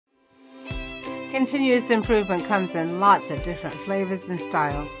Continuous improvement comes in lots of different flavors and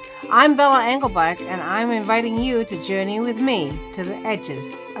styles. I'm Bella Engelbach, and I'm inviting you to journey with me to the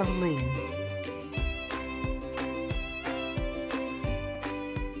edges of lean.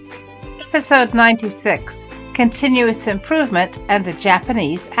 Episode 96, Continuous Improvement and the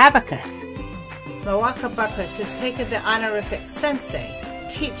Japanese Abacus. Miwako Bukres has taken the honorific sensei,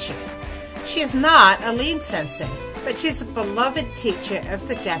 teacher. She is not a lean sensei, but she's a beloved teacher of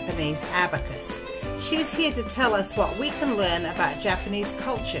the Japanese abacus. She's here to tell us what we can learn about Japanese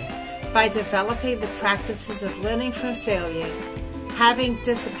culture by developing the practices of learning from failure, having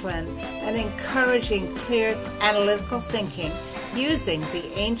discipline, and encouraging clear analytical thinking using the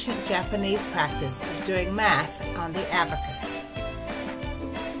ancient Japanese practice of doing math on the abacus.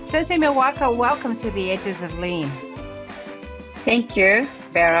 Sensei Miwako, welcome to the Edges of Lean. Thank you,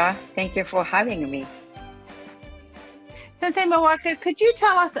 Vera. Thank you for having me. Sensei Miwako, could you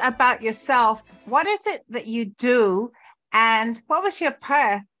tell us about yourself? What is it that you do, and what was your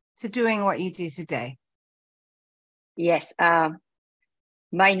path to doing what you do today? Yes,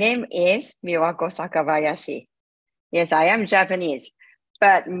 my name is Miwako Sakabayashi. Yes, I am Japanese,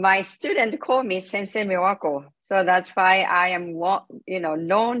 but my student call me Sensei Miwako, so that's why I am,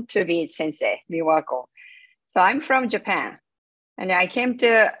 known to be Sensei Miwako. So I'm from Japan, and I came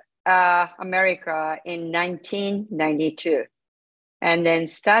to America in 1992, and then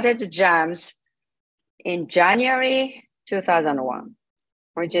started jams in January 2001,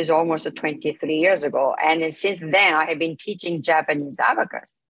 which is almost 23 years ago. And then since then, I have been teaching Japanese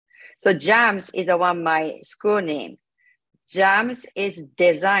abacus. So JAMS is one my school name. JAMS is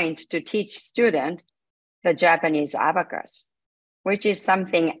designed to teach students the Japanese abacus, which is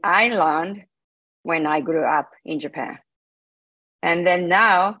something I learned when I grew up in Japan. And then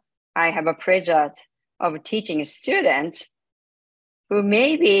now I have a pleasure of teaching a student who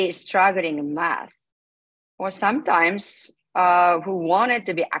may be struggling in math, or sometimes who wanted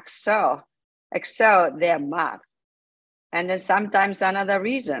to be excel their math. And then sometimes another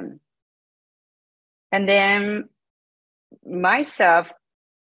reason. And then myself,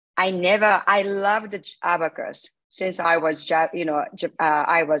 I loved abacus since I was,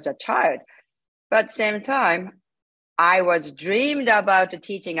 I was a child. But same time, I was dreamed about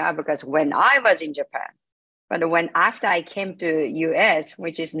teaching abacus when I was in Japan. But after I came to US,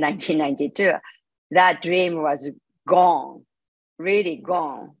 which is 1992, that dream was gone, really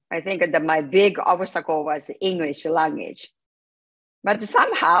gone. I think that my big obstacle was English language. But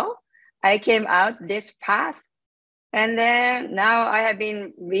somehow I came out this path. And then now I have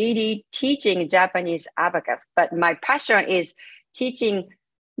been really teaching Japanese abacus, but my passion is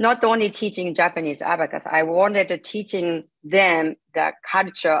not only teaching Japanese abacus, I wanted to teaching them the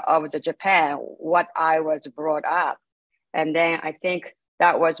culture of the Japan, what I was brought up. And then I think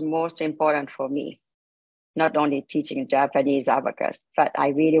that was most important for me, not only teaching Japanese abacus, but I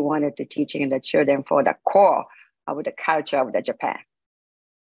really wanted to teaching the children for the core of the culture of the Japan.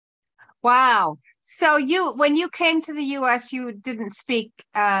 Wow. So when you came to the US, you didn't speak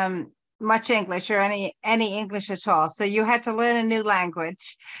much English or any English at all. So you had to learn a new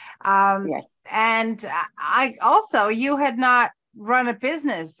language. Yes. And you had not run a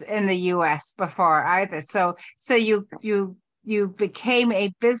business in the US before either. So you became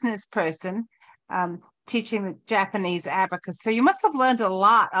a business person, teaching the Japanese abacus. So you must have learned a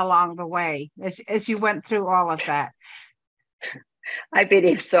lot along the way as you went through all of that. I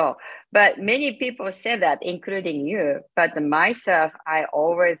believe so. But many people say that, including you. But myself, I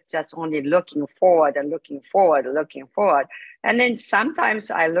always just only looking forward. And then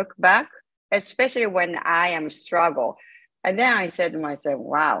sometimes I look back, especially when I am struggle. And then I said to myself,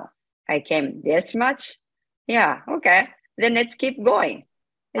 wow, I came this much? Yeah, okay. Then let's keep going.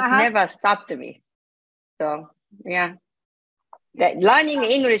 It's never stopped me. So, yeah. That learning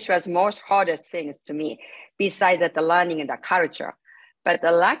English was most hardest things to me, besides that the learning the culture. But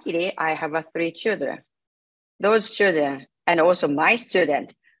luckily, I have 3 children. Those children, and also my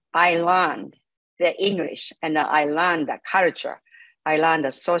student, I learned the English, and I learned the culture. I learned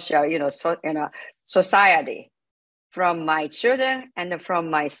the social, society from my children and from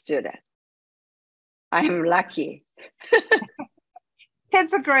my student. I am lucky.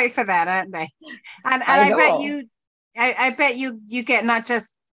 Kids are great for that, aren't they? And I bet you get not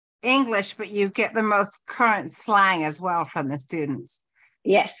just English, but you get the most current slang as well from the students.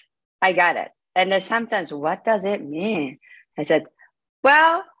 Yes, I got it. And then sometimes, what does it mean? I said,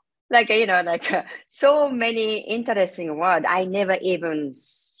 well, so many interesting words I never even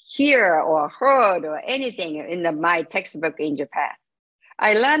hear or heard or anything in my textbook in Japan.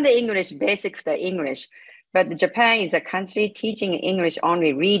 I learned the English, basic the English, but Japan is a country teaching English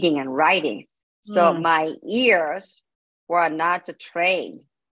only reading and writing. So my ears were not trained.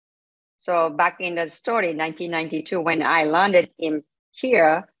 So back in the story, 1992, when I landed in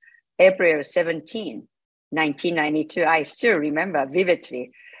here, April 17, 1992, I still remember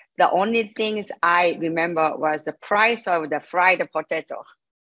vividly. The only things I remember was the price of the fried potato.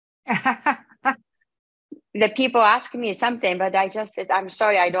 The people asked me something, but I just said, I'm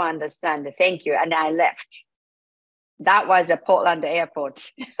sorry, I don't understand. Thank you. And I left. That was the Portland airport.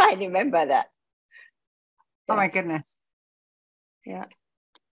 I remember that. Oh my goodness. Yeah.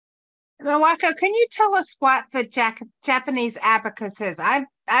 Miwako, can you tell us what the Japanese abacus is?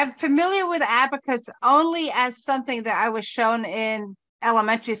 I'm familiar with abacus only as something that I was shown in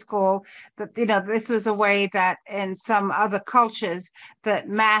elementary school, that this was a way that in some other cultures that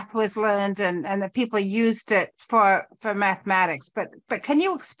math was learned and that people used it for mathematics. But can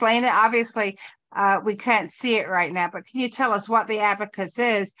you explain it? Obviously, we can't see it right now, but can you tell us what the abacus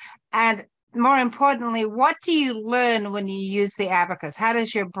is? And more importantly, what do you learn when you use the abacus? How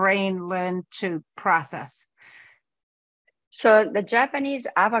does your brain learn to process? So the Japanese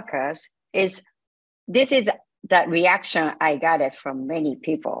abacus this is that reaction I got it from many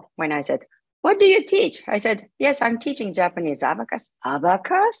people when I said, what do you teach? I said, yes, I'm teaching Japanese abacus.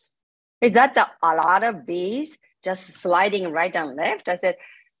 Abacus? Is that a lot of bees just sliding right and left? I said,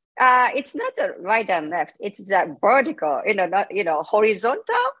 it's not the right and left. It's the vertical, not,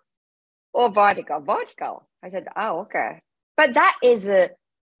 horizontal or vertical. Vertical. I said, oh, okay. But that is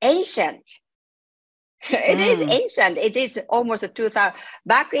ancient. It is ancient. It is almost 2,000,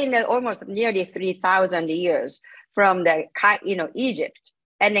 back in almost nearly 3,000 years from the, Egypt.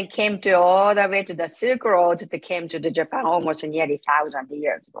 And then came to all the way to the Silk Road that came to the Japan almost nearly 1,000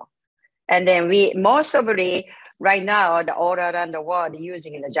 years ago. And then most of right now, all around the world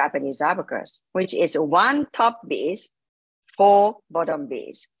using the Japanese abacus, which is one top base, 4 bottom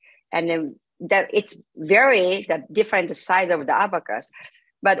base. And then it's the different size of the abacus.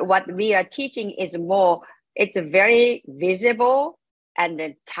 But what we are teaching is it's very visible and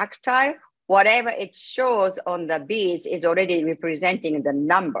then tactile. Whatever it shows on the beads is already representing the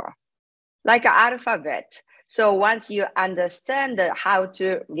number, like an alphabet. So once you understand how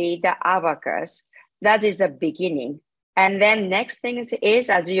to read the abacus, that is the beginning. And then next thing is,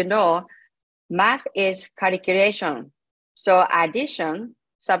 as you know, math is calculation. So addition,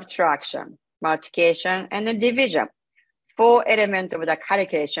 subtraction, multiplication, and then division. 4 elements of the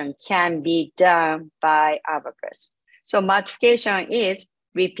calculation can be done by abacus. So multiplication is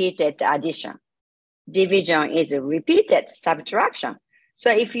repeated addition. Division is repeated subtraction. So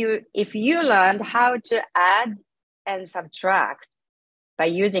if you learned how to add and subtract by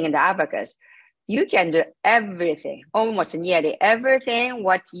using the abacus, you can do everything, almost nearly everything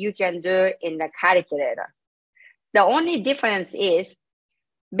what you can do in the calculator. The only difference is,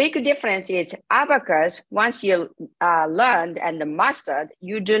 big difference is abacus, once you learned and mastered,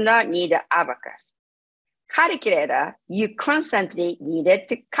 you do not need an abacus. Calculator, you constantly needed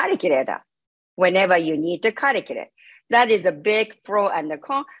to calculator whenever you need to calculate. That is a big pro and a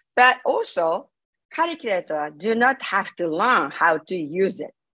con, but also calculator do not have to learn how to use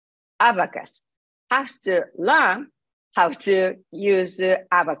it. Abacus has to learn how to use the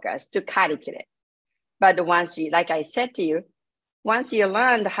abacus to calculate. But once like I said to you, once you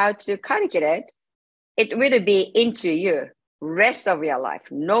learn how to calculate, it will be into you rest of your life.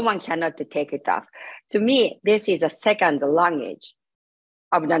 No one cannot take it off. To me, this is a second language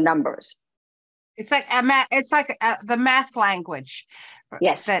of the numbers. It's like the math language.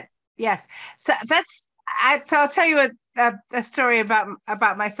 Yes. Yes. So I'll tell you a story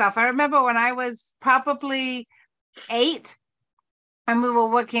about myself. I remember when I was probably 8, and we were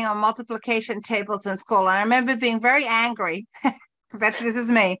working on multiplication tables in school. And I remember being very angry. This is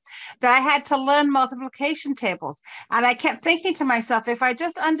me, that I had to learn multiplication tables. And I kept thinking to myself, if I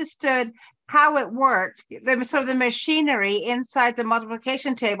just understood how it worked, the machinery inside the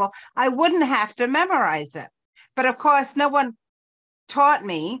multiplication table, I wouldn't have to memorize it. But of course, no one taught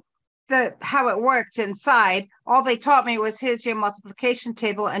me how it worked inside. All they taught me was, here's your multiplication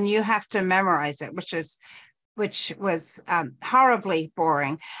table and you have to memorize it, which was horribly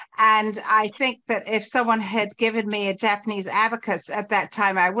boring. And I think that if someone had given me a Japanese abacus at that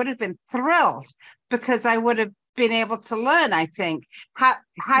time, I would have been thrilled, because I would have been able to learn, I think,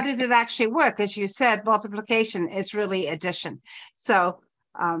 how did it actually work? As you said, multiplication is really addition. So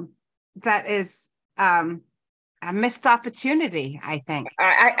that is a missed opportunity, I think.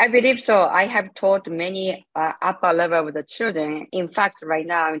 I believe so. I have taught many upper level of the children. In fact, right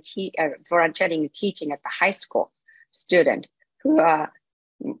now I'm volunteering teaching at the high school student who are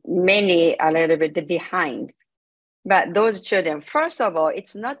mainly a little bit behind. But those children, first of all,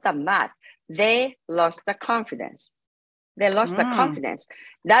 it's not the math. they lost the confidence. They lost the confidence.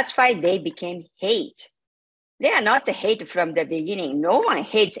 That's why they became hate. They are not the hate from the beginning. No one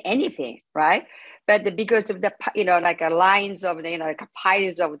hates anything, right? But because of the, like lines of the, like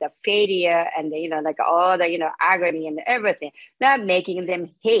piles of the failure and, like all the, agony and everything, that making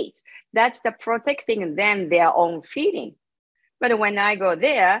them hate. That's the protecting them, their own feeling. But when I go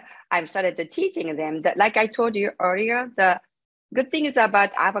there, I've started to teaching them that, like I told you earlier, the good thing is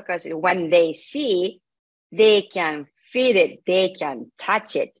about Abacus is when they see, they can feel it, they can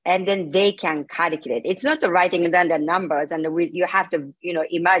touch it, and then they can calculate. It's not writing down the numbers and you have to,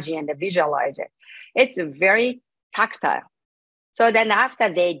 imagine and visualize it. It's very tactile. So then after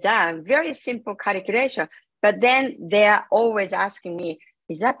they done, very simple calculation, but then they're always asking me,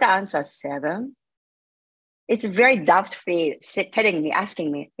 is that the answer 7? It's very doubtful, telling me,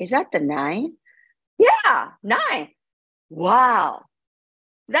 asking me, is that the 9? Yeah, 9. Wow.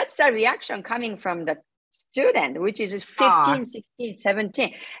 That's the reaction coming from the student, which is 15, 16,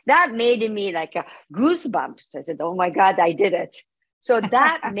 17. That made me like a goosebumps. I said, oh my God, I did it. So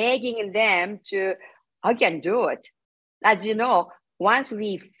that making them to, I can do it. As you know, once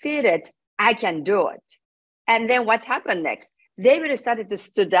we feel it, I can do it. And then what happened next? They will start to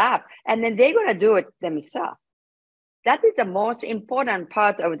stood up and then they're going to do it themselves. That is the most important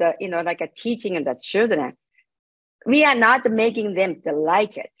part of the, like a teaching of the children. We are not making them to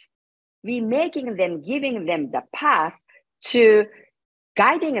like it. We making them, giving them the path to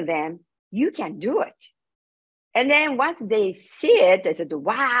guiding them, you can do it. And then once they see it, they said,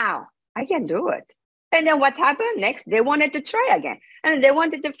 wow, I can do it. And then what happened next? They wanted to try again. And they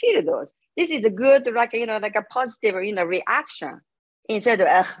wanted to feel those. This is a good, like a positive, reaction. Instead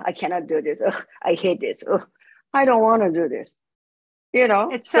of, I cannot do this. I hate this. I don't want to do this.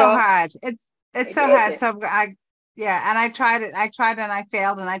 It's so hard. It's so hard. So and I tried it. I tried and I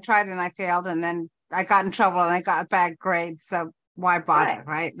failed and I tried and I failed. And then I got in trouble and I got a bad grade. So why bother?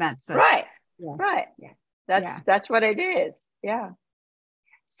 Right. That's it. Right. Yeah. Right. Yeah. That's what it is. Yeah.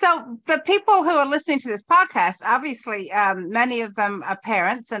 So the people who are listening to this podcast, obviously, many of them are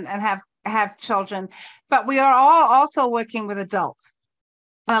parents and have children, but we are all also working with adults.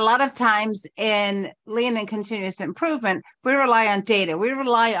 And a lot of times in lean and continuous improvement, we rely on data. We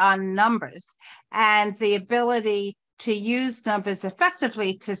rely on numbers and the ability to use numbers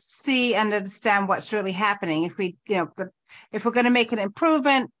effectively to see and understand what's really happening. If we're going to make an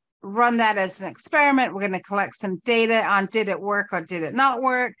improvement, run that as an experiment. We're going to collect some data on did it work or did it not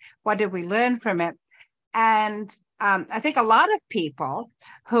work? What did we learn from it? And I think a lot of people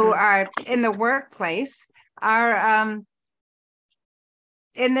who are in the workplace are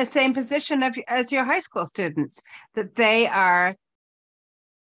in the same position as your high school students, that they are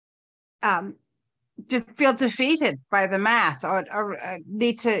feel defeated by the math or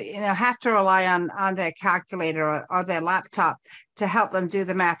need to, have to rely on their calculator or their laptop to help them do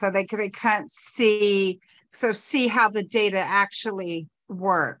the math, or they can't see how the data actually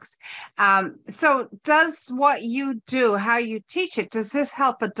works. So does what you do, how you teach it, does this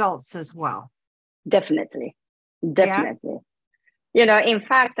help adults as well? Definitely. Yeah? In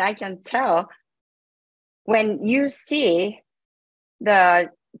fact, I can tell when you see the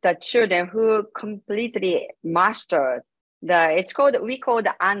children who completely mastered we call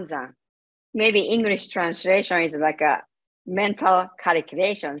the anzan. Maybe English translation is like a mental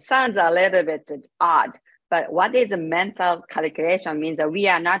calculation. Sounds a little bit odd, but what is a mental calculation means that we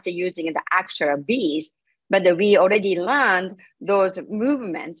are not using the actual beats, but we already learned those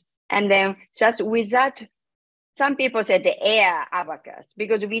movements. And then just with that, some people say the air abacus,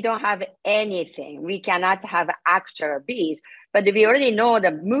 because we don't have anything. We cannot have actual beats, but we already know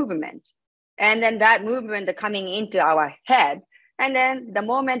the movement. And then that movement coming into our head. And then the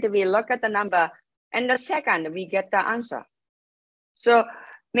moment we look at the number, and the second we get the answer. So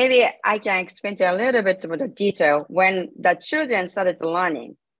maybe I can explain to you a little bit of the detail when the children started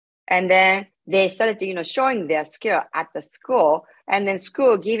learning. And then they started, showing their skill at the school, and then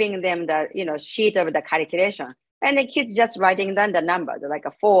school giving them the, sheet of the calculation. And the kids just writing down the numbers, like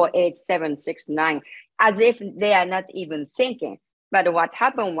a 4, 8, 7, 6, 9, as if they are not even thinking. But what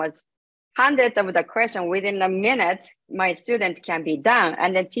happened was hundreds of the question within a minute, my student can be done.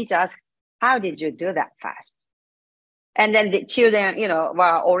 And then teacher asked, how did you do that fast? And then the children,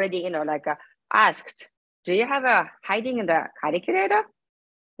 were already, asked, do you have a hiding in the calculator?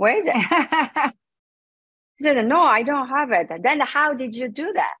 Where is it? I said, no, I don't have it. Then how did you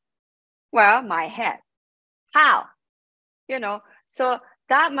do that? Well, my head. How? So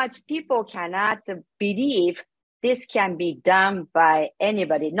that much people cannot believe this can be done by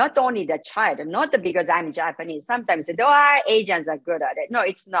anybody, not only the child, not because I'm Japanese. Sometimes our Asians are good at it. No,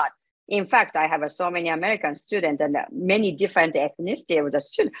 it's not. In fact, I have so many American students and many different ethnicity of the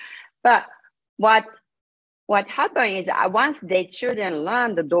students. But what happens is once the children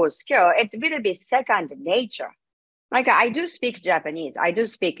learn those skills, it will be second nature. Like I do speak Japanese, I do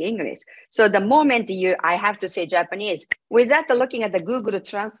speak English. So the moment I have to say Japanese, without looking at the Google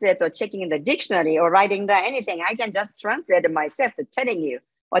Translate or checking in the dictionary or writing down anything, I can just translate it myself to telling you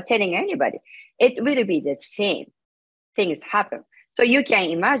or telling anybody. It will be the same things happen. So you can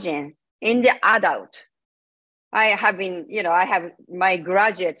imagine in the adult, I have my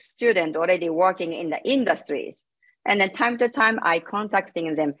graduate student already working in the industries. And then time to time I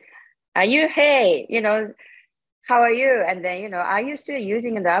contacting them. Hey, how are you? And then, are you still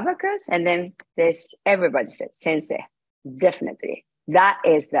using the Abacus? And then everybody said, Sensei, definitely. That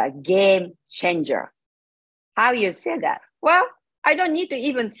is a game changer. How you say that? Well, I don't need to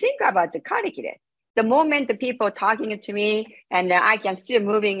even think about the calculate. The moment the people talking to me and I can still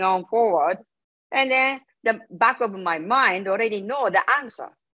moving on forward. And then the back of my mind already know the answer.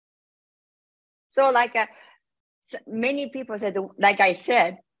 So many people said, like I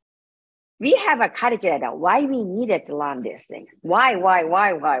said, we have a calculator. Why we needed to learn this thing? Why?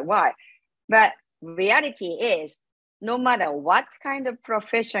 But reality is, no matter what kind of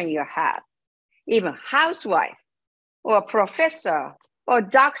profession you have, even housewife or professor or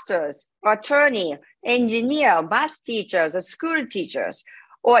doctors, or attorney, engineer, math teachers, or school teachers,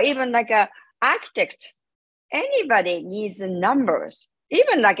 or even like a architect, anybody needs numbers.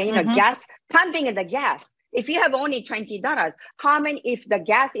 Even gas, pumping in the gas. If you have only $20, if the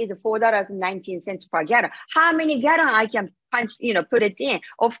gas is $4.19 per gallon, how many gallon I can punch, put it in?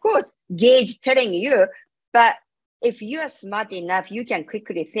 Of course, gauge telling you, but if you are smart enough, you can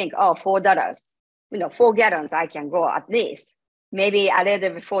quickly think, $4, 4 gallons I can go at least. Maybe a little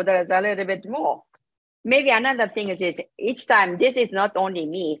bit, $4, a little bit more. Maybe another thing is each time, this is not only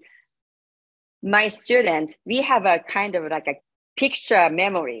me, my student, we have a kind of like a picture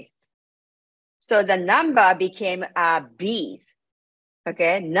memory. So the number became a bees.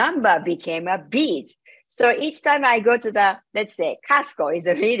 Okay, number became a bees. So each time I go to let's say Costco is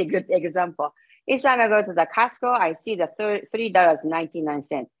a really good example. Each time I go to the Costco, I see the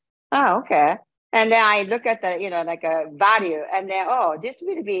 $3.99. Oh, okay. And then I look at the, a value and then, this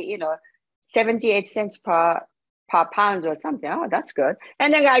will be, 78 cents per pound or something. Oh, that's good.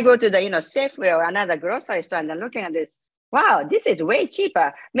 And then I go to the, Safeway or another grocery store and then looking at this. Wow, this is way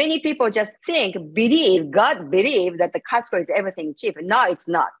cheaper. Many people just God believe that the Costco is everything cheap. No, it's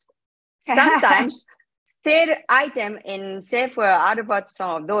not. Sometimes sale item in Safeway are about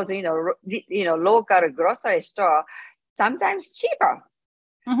some of those, local grocery store, sometimes cheaper.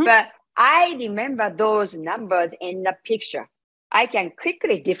 Mm-hmm. But I remember those numbers in the picture. I can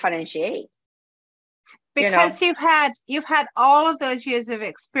quickly differentiate. Because you've had all of those years of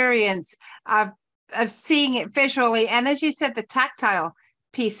experience of seeing it visually, and as you said, the tactile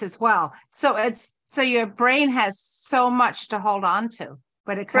piece as well. So your brain has so much to hold on to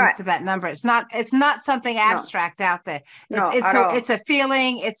when it comes to that number. It's not something abstract out there. It's a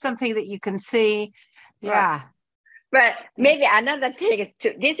feeling. It's something that you can see. Yeah. But maybe another thing is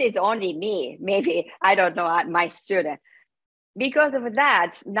this is only me. Maybe I don't know my student. Because of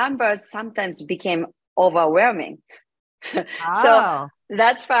that, numbers sometimes became overwhelming. So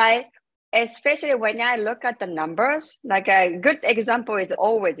that's why, especially when I look at the numbers, like a good example is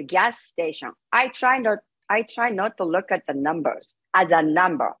always gas station. I try not to look at the numbers as a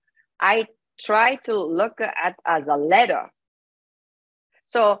number. I try to look at as a letter.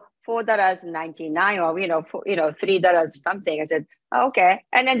 So $4.99 or $3 something. I said, okay,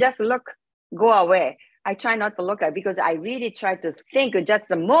 and then just go away. I try not to look at it because I really try to think. Just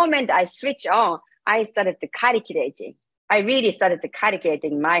the moment I switch on, I started to calculating. I really started to calculate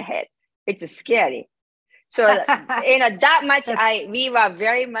in my head. It's scary. So that much we were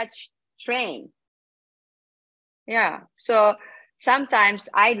very much trained. Yeah. So sometimes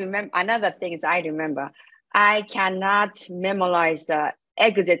I remember another thing is I cannot memorize the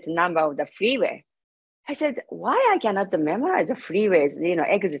exit number of the freeway. I said, why I cannot memorize the freeways,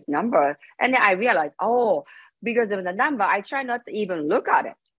 exit number? And then I realized, because of the number, I try not to even look at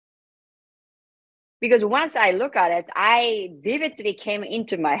it. Because once I look at it, I vividly came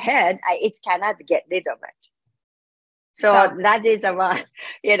into my head, it cannot get rid of it. So that is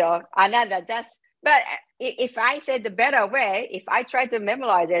another but if I said the better way, if I try to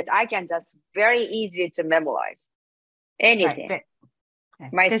memorize it, I can just very easy to memorize anything. Right.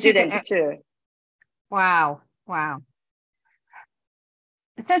 My student too. Wow.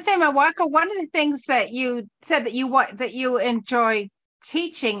 Sensei Miwako, one of the things that you said that you enjoy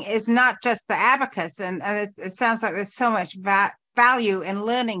teaching is not just the abacus, and it sounds like there's so much value in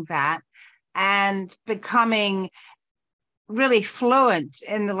learning that and becoming really fluent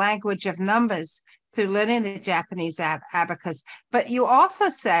in the language of numbers through learning the Japanese abacus. But you also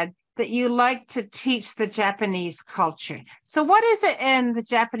said that you like to teach the Japanese culture. So what is it in the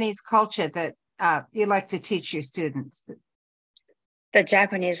Japanese culture that you like to teach your students? The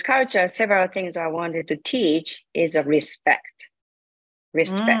Japanese culture, several things I wanted to teach is a respect.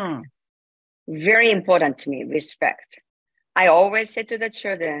 Respect. Very important to me, respect. I always say to the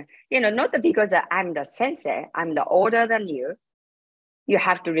children, not because I'm the sensei, I'm the older than you, you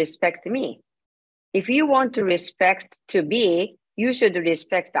have to respect me. If you want to respect to be, you should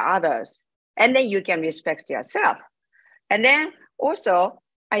respect the others. And then you can respect yourself. And then also,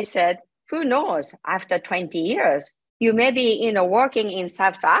 I said, who knows, after 20 years, you may be, working in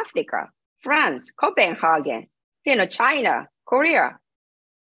South Africa, France, Copenhagen, China, Korea.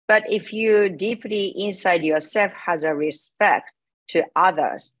 But if you deeply inside yourself has a respect to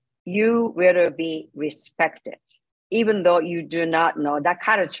others, you will be respected, even though you do not know the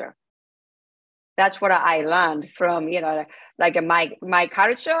culture. That's what I learned from, like my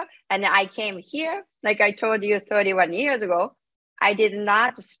culture. And I came here, like I told you 31 years ago, I did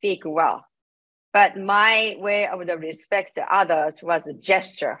not speak well. But my way of the respect to others was a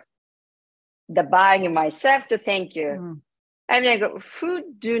gesture, the bowing myself to thank you. I mean,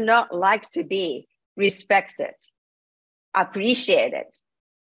 who do not like to be respected, appreciated?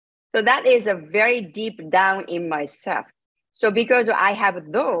 So that is a very deep down in myself. So because I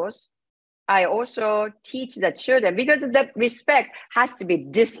have those, I also teach the children, because the respect has to be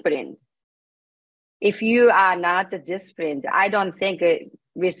disciplined. If you are not disciplined, I don't think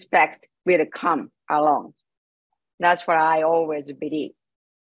respect will come along. That's what I always believe.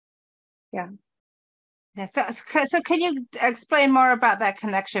 Yeah. Yeah, so can you explain more about that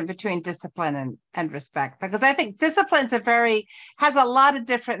connection between discipline and respect? Because I think discipline has a lot of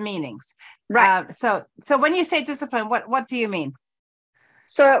different meanings. Right. So when you say discipline, what do you mean?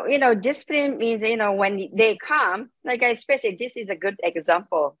 So, discipline means, when they come, like especially this is a good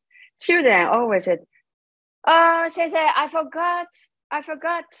example. Children always said, sensei, I forgot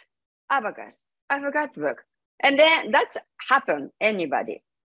Abacus. I forgot book. And then that's happened, anybody.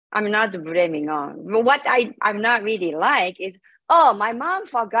 I'm not blaming on. But what I'm not really like is, my mom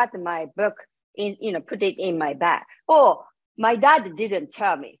forgot my book, put it in my bag. Oh, my dad didn't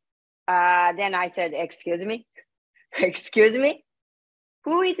tell me. Then I said, excuse me? Excuse me?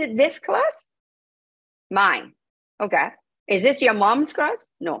 Who is it this class? Mine. Okay. Is this your mom's class?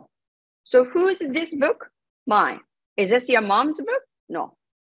 No. So who's this book? Mine. Is this your mom's book? No.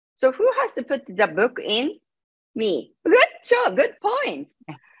 So who has to put the book in? Me. Good job. Good point.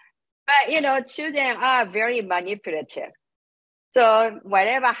 But, children are very manipulative. So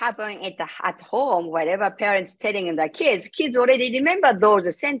whatever happened at home, whatever parents telling the kids already remember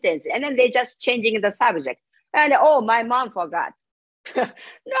those sentences, and then they just changing the subject. And, my mom forgot.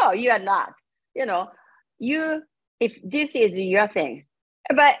 No, you are not. If this is your thing.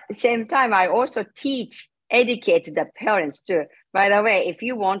 But same time, I also educate the parents too. By the way, if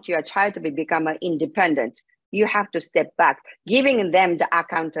you want your child to become independent, you have to step back, giving them the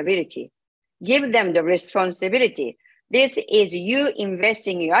accountability, give them the responsibility. This is you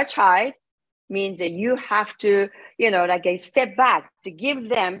investing in your child, means that you have to, step back to give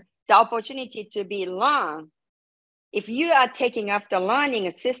them the opportunity to be learned. If you are taking up the learning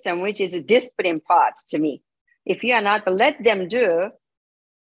system, which is a discipline part to me, if you are not let them do,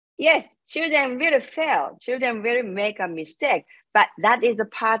 yes, children will fail, children will make a mistake, but that is a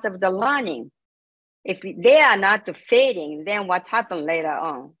part of the learning. If they are not failing, then what happens later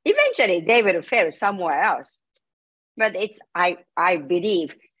on? Eventually, they will fail somewhere else. But I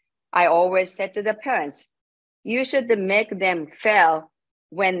believe, I always said to the parents, you should make them fail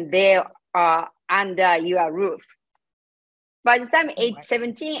when they are under your roof. By the time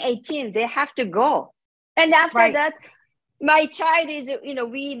 17, 18, they have to go. And after that, my child is,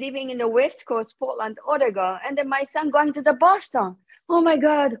 we living in the West Coast, Portland, Oregon, and then my son going to the Boston. Oh my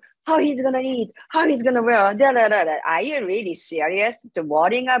God, how he's going to eat, how he's going to wear, da, da, da, da. Are you really serious to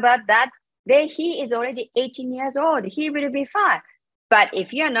worrying about that? He is already 18 years old. He will be fine. But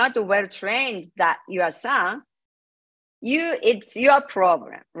if you're not well trained, that your son, it's your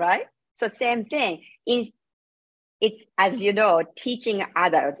problem, right? So same thing. It's, as you know, teaching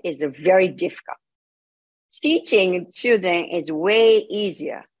adults is very difficult. Teaching children is way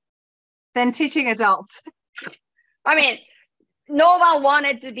easier than teaching adults. I mean, no one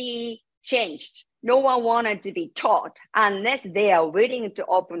wanted to be changed. No one wanted to be taught unless they are willing to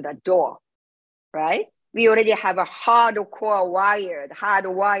open the door, right? We already have a hardwired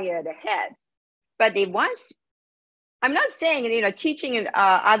head. But once I'm not saying, teaching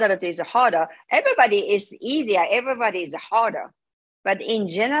adult is harder. Everybody is easier. Everybody is harder. But in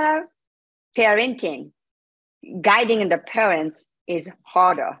general, parenting, guiding the parents is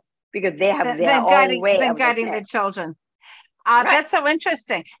harder because they have their own way than of guiding the children. Right. That's so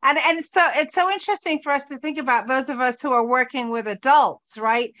interesting. And it's so interesting for us to think about those of us who are working with adults,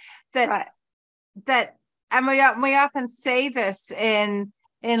 right? And we often say this in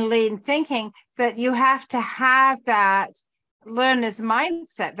lean thinking, that you have to have that learner's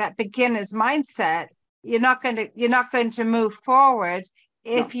mindset, that beginner's mindset. You're not going to move forward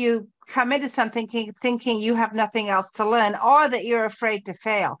if you come into something thinking you have nothing else to learn, or that you're afraid to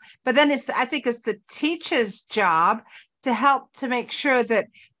fail. But then I think it's the teacher's job to help to make sure that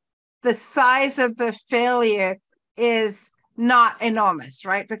the size of the failure is not enormous,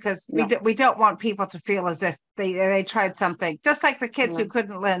 right? Because we don't want people to feel as if they tried something, just like the kids who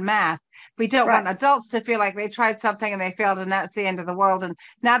couldn't learn math. We don't want adults to feel like they tried something and they failed and that's the end of the world and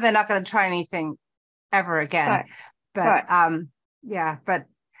now they're not going to try anything ever again. But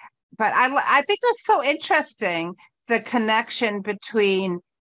but I think that's so interesting, the connection between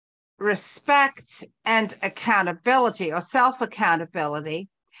respect and accountability, or self-accountability,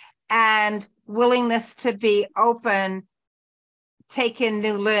 and willingness to be open, take in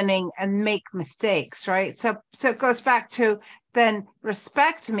new learning, and make mistakes, right? So it goes back to, then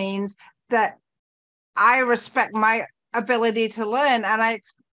respect means that I respect my ability to learn, and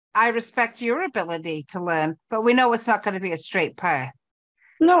I respect your ability to learn, but we know it's not going to be a straight path.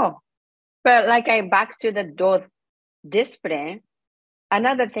 No, but back to the discipline.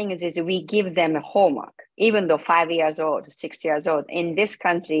 Another thing is we give them homework, even though 5 years old, 6 years old. In this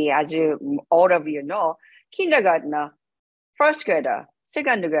country, as all of you know, kindergartner, first grader,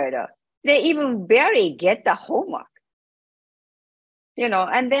 second grader, they even barely get the homework.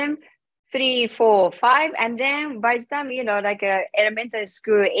 And then 3, 4, 5, and then by the time, elementary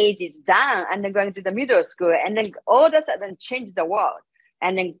school age is done, and then going to the middle school, and then all of a sudden change the world,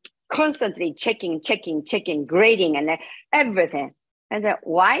 and then constantly checking, grading, and everything. And then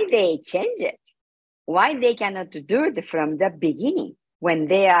why they change it? Why they cannot do it from the beginning when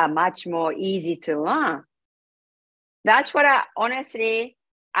they are much more easy to learn? That's what I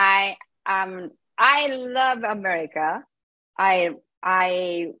love America. I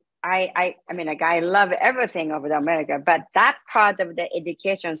love everything of America, but that part of the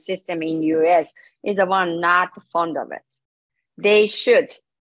education system in US is the one not fond of it. They should,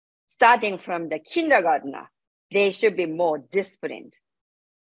 starting from the kindergartner, they should be more disciplined.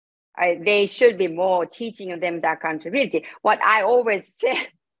 They should be more teaching them the accountability. What I always say,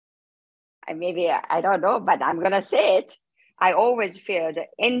 I don't know, but I'm going to say it. I always feel that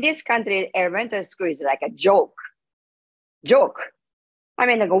in this country, elementary school is like a joke.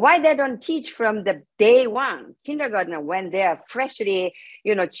 Why they don't teach from the day one, kindergarten, when they are freshly,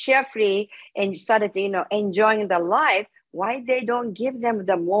 cheerfully and started, enjoying the life, why they don't give them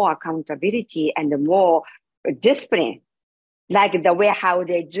the more accountability and the more discipline, like the way how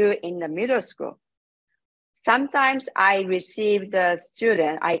they do in the middle school. Sometimes I receive the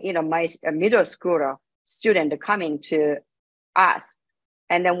student, my middle schooler student coming to us.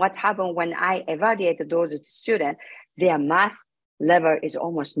 And then what happened when I evaluate those students, their math level is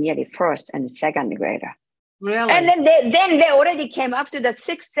almost nearly first and second grader. Really? And then they already came up to the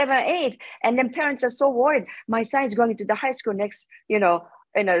 6, 7, 8. And then parents are so worried. My son is going to the high school next, in a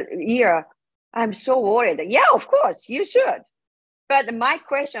year. I'm so worried. Yeah, of course, you should. But my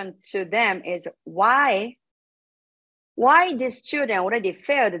question to them is, why this student already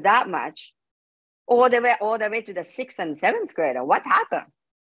failed that much all the way to the 6th and 7th grader? What happened?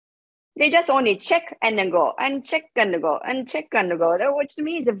 They just only check and then go, and check and go, and check and go, which to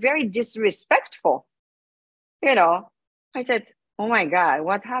me is very disrespectful. I said, oh my God,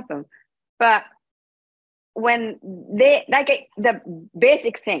 what happened? But when they, the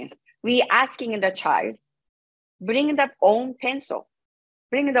basic things, we asking the child, bring the own pencil,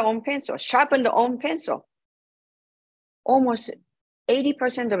 sharpen the own pencil. Almost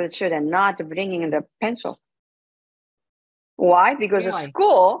 80% of the children not bringing the pencil. Why? Because Really? the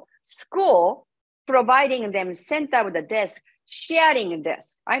school providing them center of the desk, sharing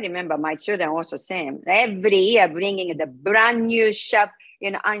this. I remember my children also saying every year bringing the brand new sharp,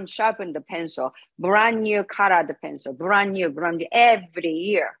 unsharpened pencil, brand new colored pencil, brand new every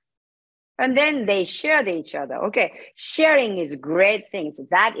year. And then they shared each other. Okay, sharing is great things.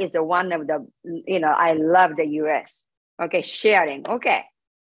 That is one of the, I love the US. Okay, sharing. Okay,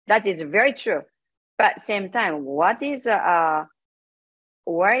 that is very true. But same time, where is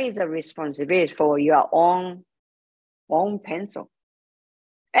the responsibility for your own pencil?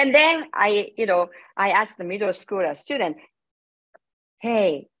 And then I asked the middle school student,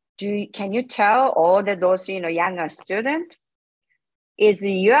 hey, can you tell all those younger students, is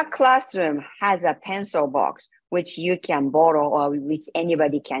your classroom has a pencil box which you can borrow or which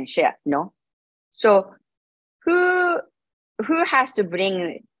anybody can share? No. So who has to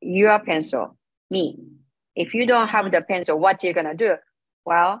bring your pencil? Me. If you don't have the pencil, what you're gonna do?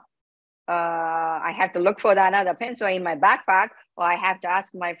 Well, I have to look for another pencil in my backpack, or I have to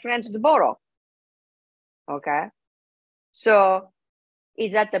ask my friends to borrow. Okay. So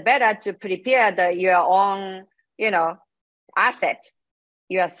is that the better to prepare your own, asset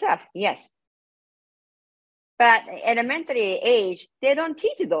yourself? Yes. But elementary age, they don't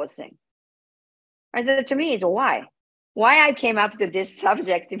teach those things. And so to me, it's why I came up to this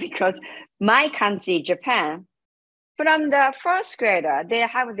subject, because my country, Japan, from the first grader, they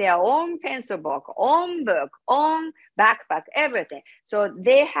have their own pencil box, own book, own backpack, everything. So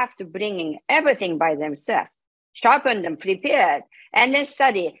they have to bring in everything by themselves, sharpen them, prepared, and then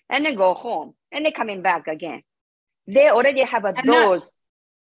study, and then go home, and then coming back again. They already have those.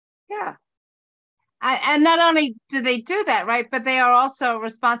 Yeah. And not only do they do that, right, but they are also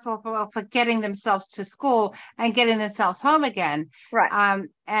responsible for getting themselves to school and getting themselves home again. Right.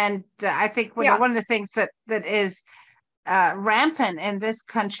 And I think one of the things that is rampant in this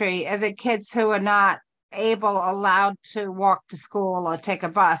country are the kids who are not allowed to walk to school or take a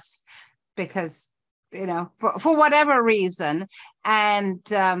bus because, for whatever reason. And,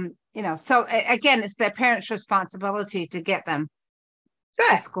 so again, it's their parents' responsibility to get them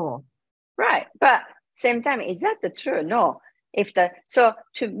to school. Right. But same time, is that the truth? No. So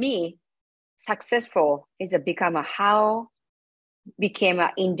to me, successful is became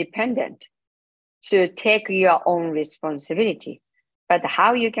independent to take your own responsibility. But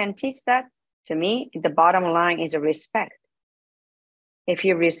how you can teach that? To me, the bottom line is respect. If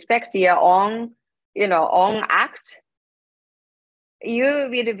you respect your own, own act, you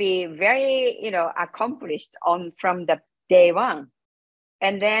will be very, accomplished from the day one.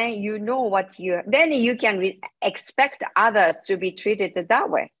 And then then you can expect others to be treated that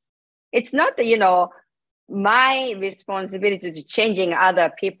way. It's not, my responsibility to changing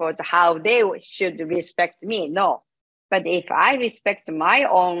other people's how they should respect me. No. But if I respect my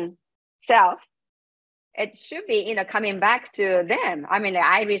own self, it should be, coming back to them. I mean,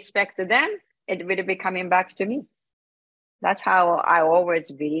 I respect them, it will be coming back to me. That's how I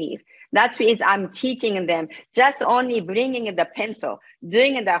always believe. That's why I'm teaching them just only bringing the pencil,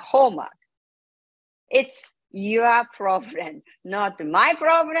 doing the homework. It's your problem, not my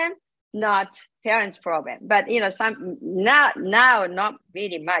problem, not parents' problem. But some now not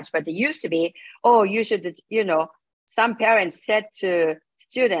really much, but it used to be, oh, you should, some parents said to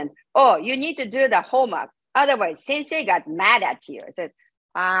students, oh, you need to do the homework. Otherwise, sensei got mad at you. I said,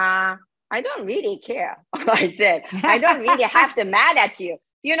 I don't really care. I said, I don't really have to mad at you.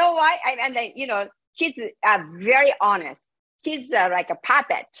 You know why? Kids are very honest. Kids are like a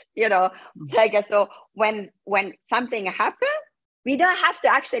puppet, so when something happens, we don't have to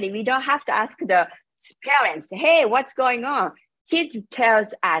ask the parents, hey, what's going on? Kids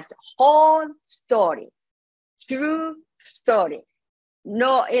tells us whole story, true story.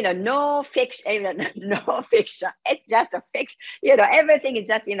 No, no fiction, no fiction. It's just a fiction. Everything is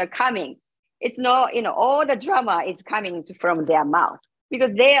just, coming. It's no, all the drama is coming from their mouth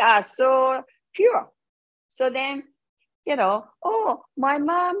because they are so pure. So then, oh, my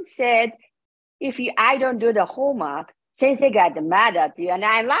mom said, I don't do the homework, since they got mad at you, and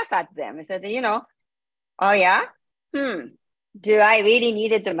I laugh at them. I said, oh yeah? Do I really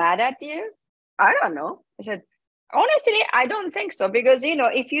need to mad at you? I don't know. I said, honestly, I don't think so, because,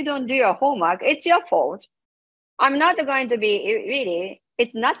 if you don't do your homework, it's your fault. I'm not going to be really,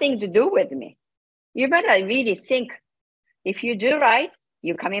 it's nothing to do with me. You better really think, if you do right,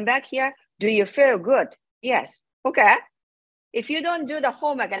 you coming back here, do you feel good? Yes. Okay. If you don't do the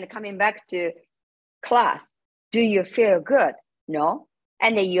homework and coming back to class, do you feel good? No.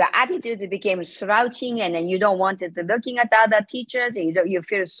 And then your attitude became slouching, and then you don't want it to looking at the other teachers, and you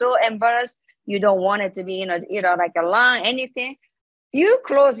feel so embarrassed. You don't want it to be, like a line, anything. You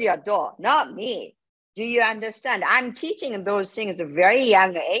close your door, not me. Do you understand? I'm teaching those things at a very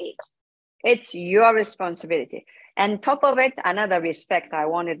young age. It's your responsibility. And top of it, another respect I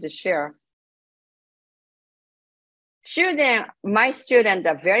wanted to share. My students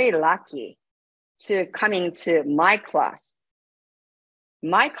are very lucky to coming to my class.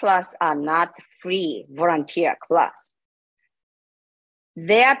 My class are not free volunteer class.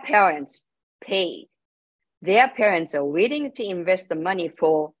 Their parents paid. Their parents are willing to invest the money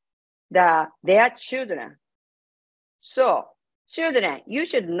for their children. So children, you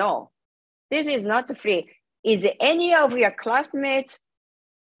should know this is not free. Is any of your classmates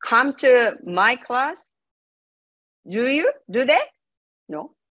come to my class? Do you? Do they?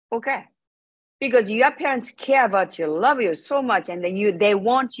 No? Okay. Because your parents care about you, love you so much, and they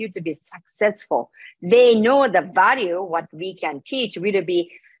want you to be successful. They know the value, what we can teach will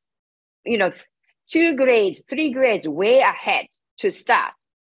be, 2 grades, 3 grades way ahead to start.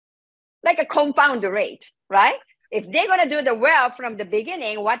 Like a compound rate, right? If they're going to do the well from the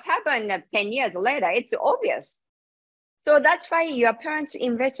beginning, what happened 10 years later, it's obvious. So that's why your parents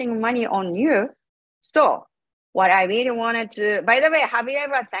investing money on you. So what I really wanted to, by the way, have you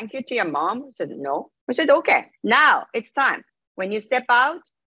ever thank you to your mom? I said, no. I said, okay, now it's time. When you step out,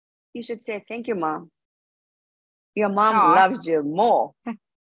 you should say, thank you, mom. Your mom loves you more.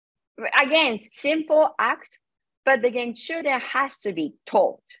 Again, simple act, but again, children has to be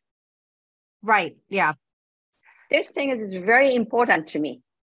taught. Right, yeah. This thing is very important to me.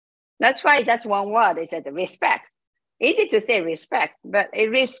 That's why just one word is respect. Easy to say respect, but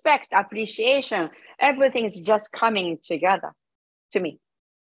respect, appreciation, everything is just coming together to me.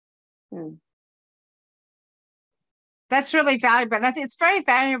 That's really valuable. And I think it's very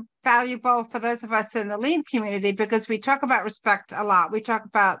valuable for those of us in the lean community because we talk about respect a lot. We talk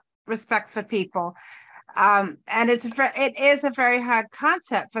about respect for people. And it is a very hard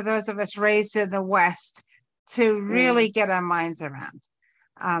concept for those of us raised in the West to really get our minds around.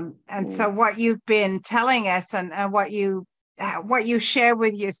 So what you've been telling us and what you share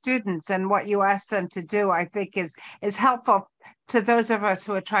with your students and what you ask them to do, I think is helpful to those of us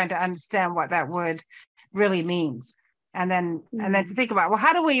who are trying to understand what that word really means. And then to think about, well,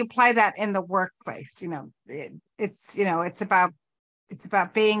 how do we apply that in the workplace? It's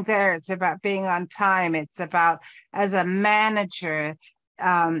about being there. It's about being on time. It's about, as a manager,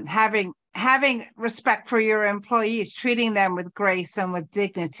 having respect for your employees, treating them with grace and with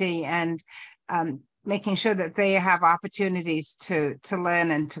dignity, and making sure that they have opportunities to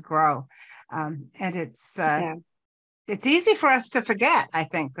learn and to grow. And it's easy for us to forget, I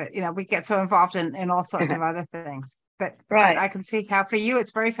think, that we get so involved in all sorts of other things. But I can see how for you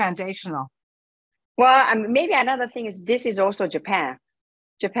it's very foundational. Well, maybe another thing is this is also Japan.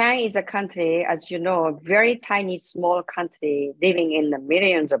 Japan is a country, as you know, a very tiny, small country living in the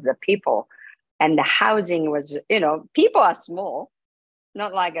millions of the people. And the housing was, people are small,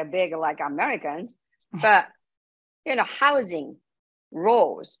 not like a big like Americans, but, housing,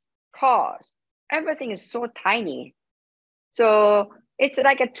 roads, cars, everything is so tiny. So it's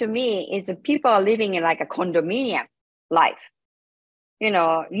like, to me, it's people are living in like a condominium life.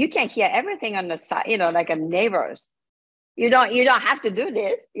 You can hear everything on the side, like a neighbors. You don't have to do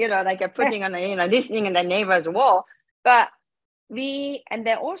this, like putting on listening in the neighbor's wall. But and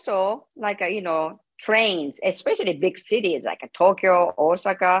then also like, trains, especially big cities like Tokyo,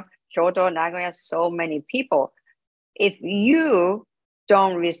 Osaka, Kyoto, Nagoya, so many people. If you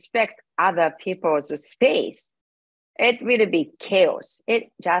don't respect other people's space, it will be chaos. It's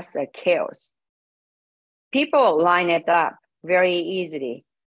just a chaos. People line it up very easily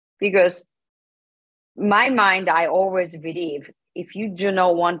because my mind, I always believe if you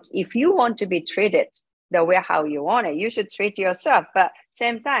want to be treated the way how you want it, you should treat yourself. But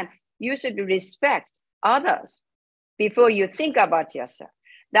same time, you should respect others before you think about yourself.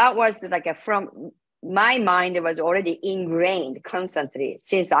 That was like from my mind, it was already ingrained constantly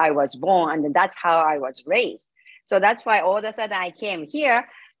since I was born, and that's how I was raised. So that's why all of a sudden I came here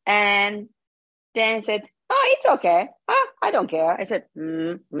and then said, oh, it's okay. Oh, I don't care. I said,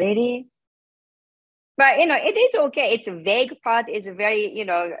 really? But, it is okay. It's a vague part. It's a very,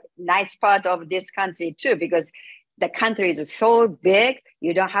 nice part of this country too, because the country is so big.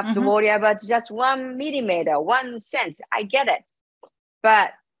 You don't have to worry about just 1 millimeter, 1 cent. I get it.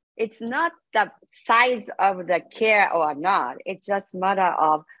 But it's not the size of the care or not. It's just a matter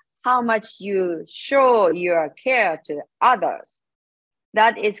of how much you show your care to others.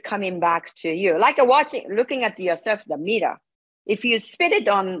 That is coming back to you. Like looking at yourself in the mirror. If you spit it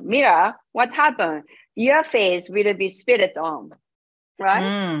on mirror, what happened? Your face will be spit on,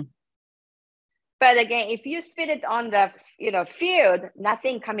 right? But again, if you spit it on the field,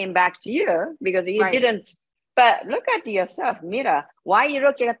 nothing coming back to you because you didn't. But look at yourself mirror. Why you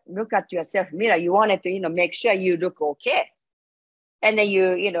look at yourself mirror? You wanted to make sure you look okay, and then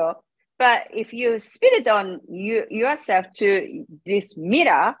But if you spit it on yourself to this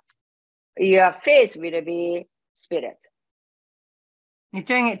mirror, your face will be spitted. You're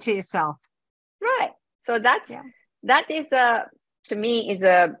doing it to yourself. Right. So that is to me is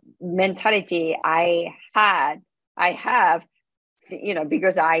a mentality I have,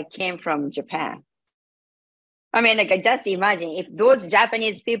 because I came from Japan. I mean, like, just imagine if those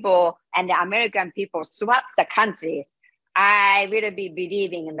Japanese people and the American people swap the country, I will be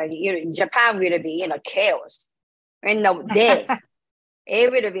believing in Japan will be chaos in a day.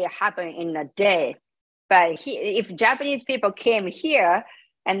 It will be happening in a day. But if Japanese people came here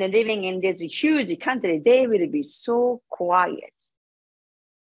and they're living in this huge country, they will be so quiet.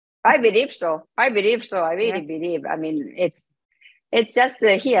 I believe so. I really believe. I mean, it's just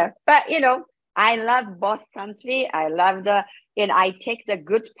here. But I love both countries. I love I take the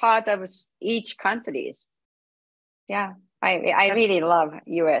good part of each countries. Yeah, I really love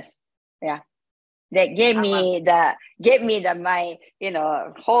US. Yeah, they gave me my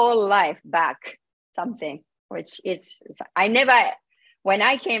whole life back. Something which is when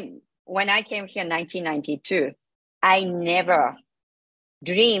I came here in 1992, I never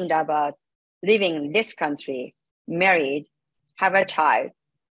dreamed about living in this country, married, have a child,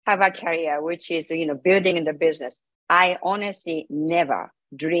 have a career, which is building in the business. I honestly never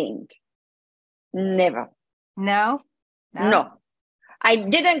dreamed. Never. No. I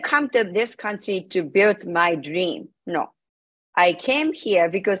didn't come to this country to build my dream. No, I came here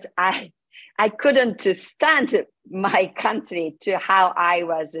because I couldn't stand my country to how I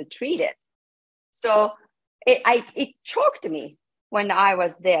was treated. So it choked me when I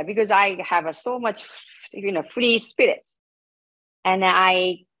was there because I have so much, free spirit. And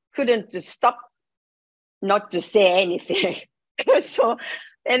I couldn't stop not to say anything. So,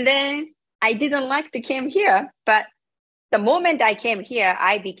 and then I didn't like to come here. But the moment I came here,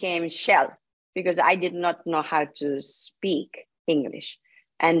 I became shell because I did not know how to speak English.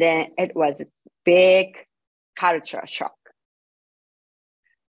 And then it was a big culture shock.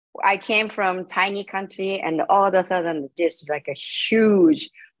 I came from tiny country, and all of a sudden, this like a huge,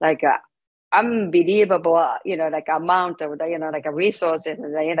 like a unbelievable, like amount of the, like a resources,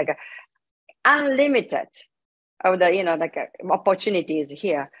 like a unlimited of the, like opportunities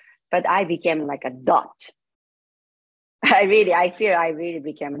here. But I became like a dot. I feel I really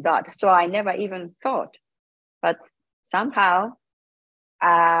became a dot. So I never even thought, but somehow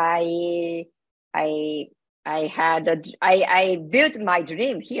I built my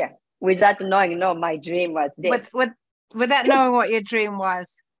dream here without knowing. No, my dream was this. Without knowing what your dream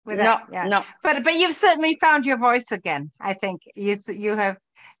was. No. But you've certainly found your voice again. I think you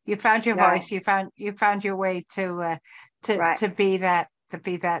found your voice. You found your way to be that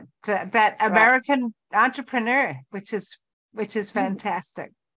American entrepreneur, which is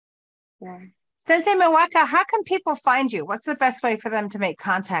fantastic. Yeah. Sensei Miwako, how can people find you? What's the best way for them to make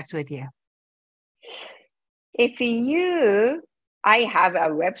contact with you? I have a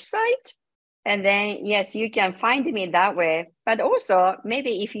website, and then yes, you can find me that way. But also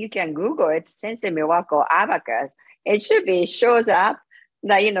maybe if you can Google it, Sensei Miwako Abacus, it shows up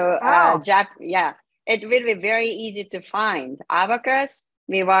that it will be very easy to find. Abacus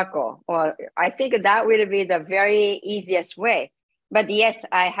Miwako, or I think that will be the very easiest way. But yes,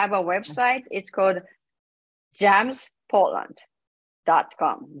 I have a website. It's called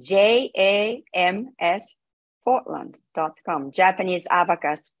jamsportland.com. JAMS Portland.com. Japanese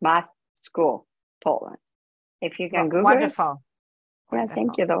Abacus Math School, Portland. If you can Google wonderful. it. Yeah,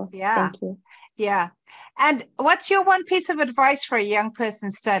 thank you though. Yeah. Thank you. Yeah. And what's your one piece of advice for a young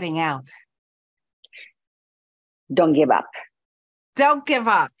person starting out? Don't give up. Don't give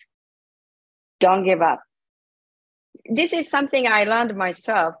up. Don't give up. This is something I learned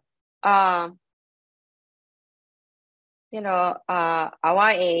myself. Our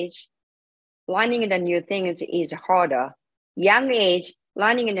age, learning the new things is harder. Young age,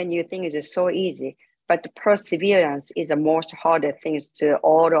 learning the new things is so easy, but perseverance is the most harder things to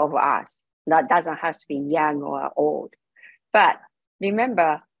all of us. That doesn't have to be young or old. But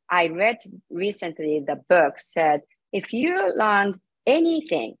remember, I read recently the book said, if you learn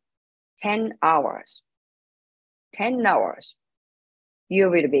anything 10 hours, you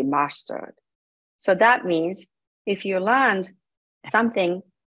will be mastered. So that means if you learn something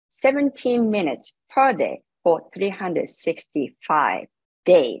 17 minutes per day for 365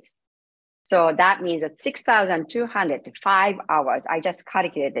 days, so that means that 6,205 hours. I just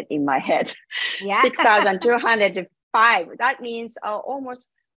calculated in my head. Yeah. 6,205. That means almost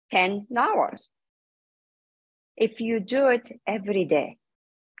 10 hours. If you do it every day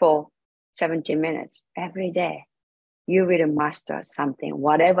for 70 minutes, every day, you will master something,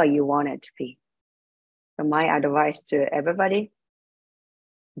 whatever you want it to be. So my advice to everybody,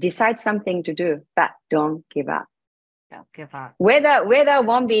 decide something to do, but don't give up. Don't give up. Weather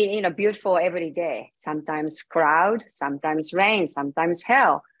won't be beautiful every day. Sometimes cloud, sometimes rain, sometimes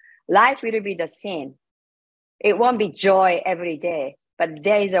hail. Life will be the same. It won't be joy every day, but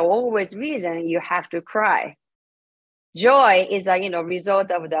there is always reason you have to cry. joy is a,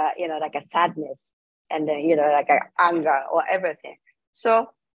 result of the, like a sadness and then, like a anger or everything. So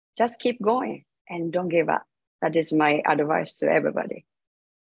just keep going and don't give up. That is my advice to everybody,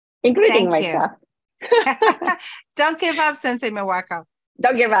 including myself. Don't give up, Sensei Miwako.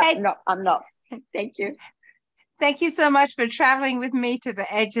 Don't give up. Hey, no, I'm not. Thank you. Thank you so much for traveling with me to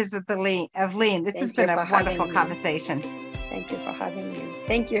the edges of lean. This has been a wonderful conversation. Thank you for having me.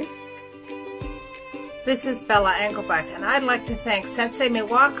 Thank you. This is Bella Engelbach, and I'd like to thank Sensei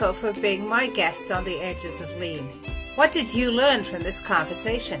Miwako for being my guest on the Edges of Lean. What did you learn from this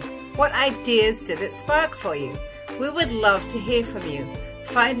conversation? What ideas did it spark for you? We would love to hear from you.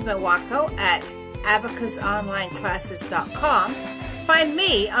 Find Miwako at abacusonlineclasses.com. Find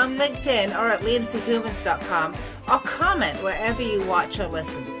me on LinkedIn or at leanforhumans.com, or comment wherever you watch or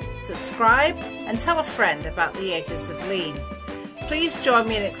listen. Subscribe and tell a friend about the Edges of Lean. Please join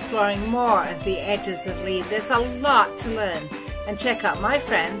me in exploring more of the Edges of Lean. There's a lot to learn. And check out my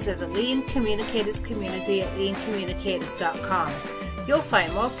friends at the Lean Communicators community at leancommunicators.com. You'll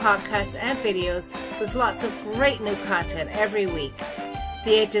find more podcasts and videos with lots of great new content every week.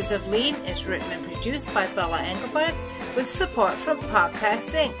 The Edges of Lean is written and produced by Bella Engelbach with support from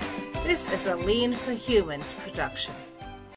Podcast Inc. This is a Lean for Humans production.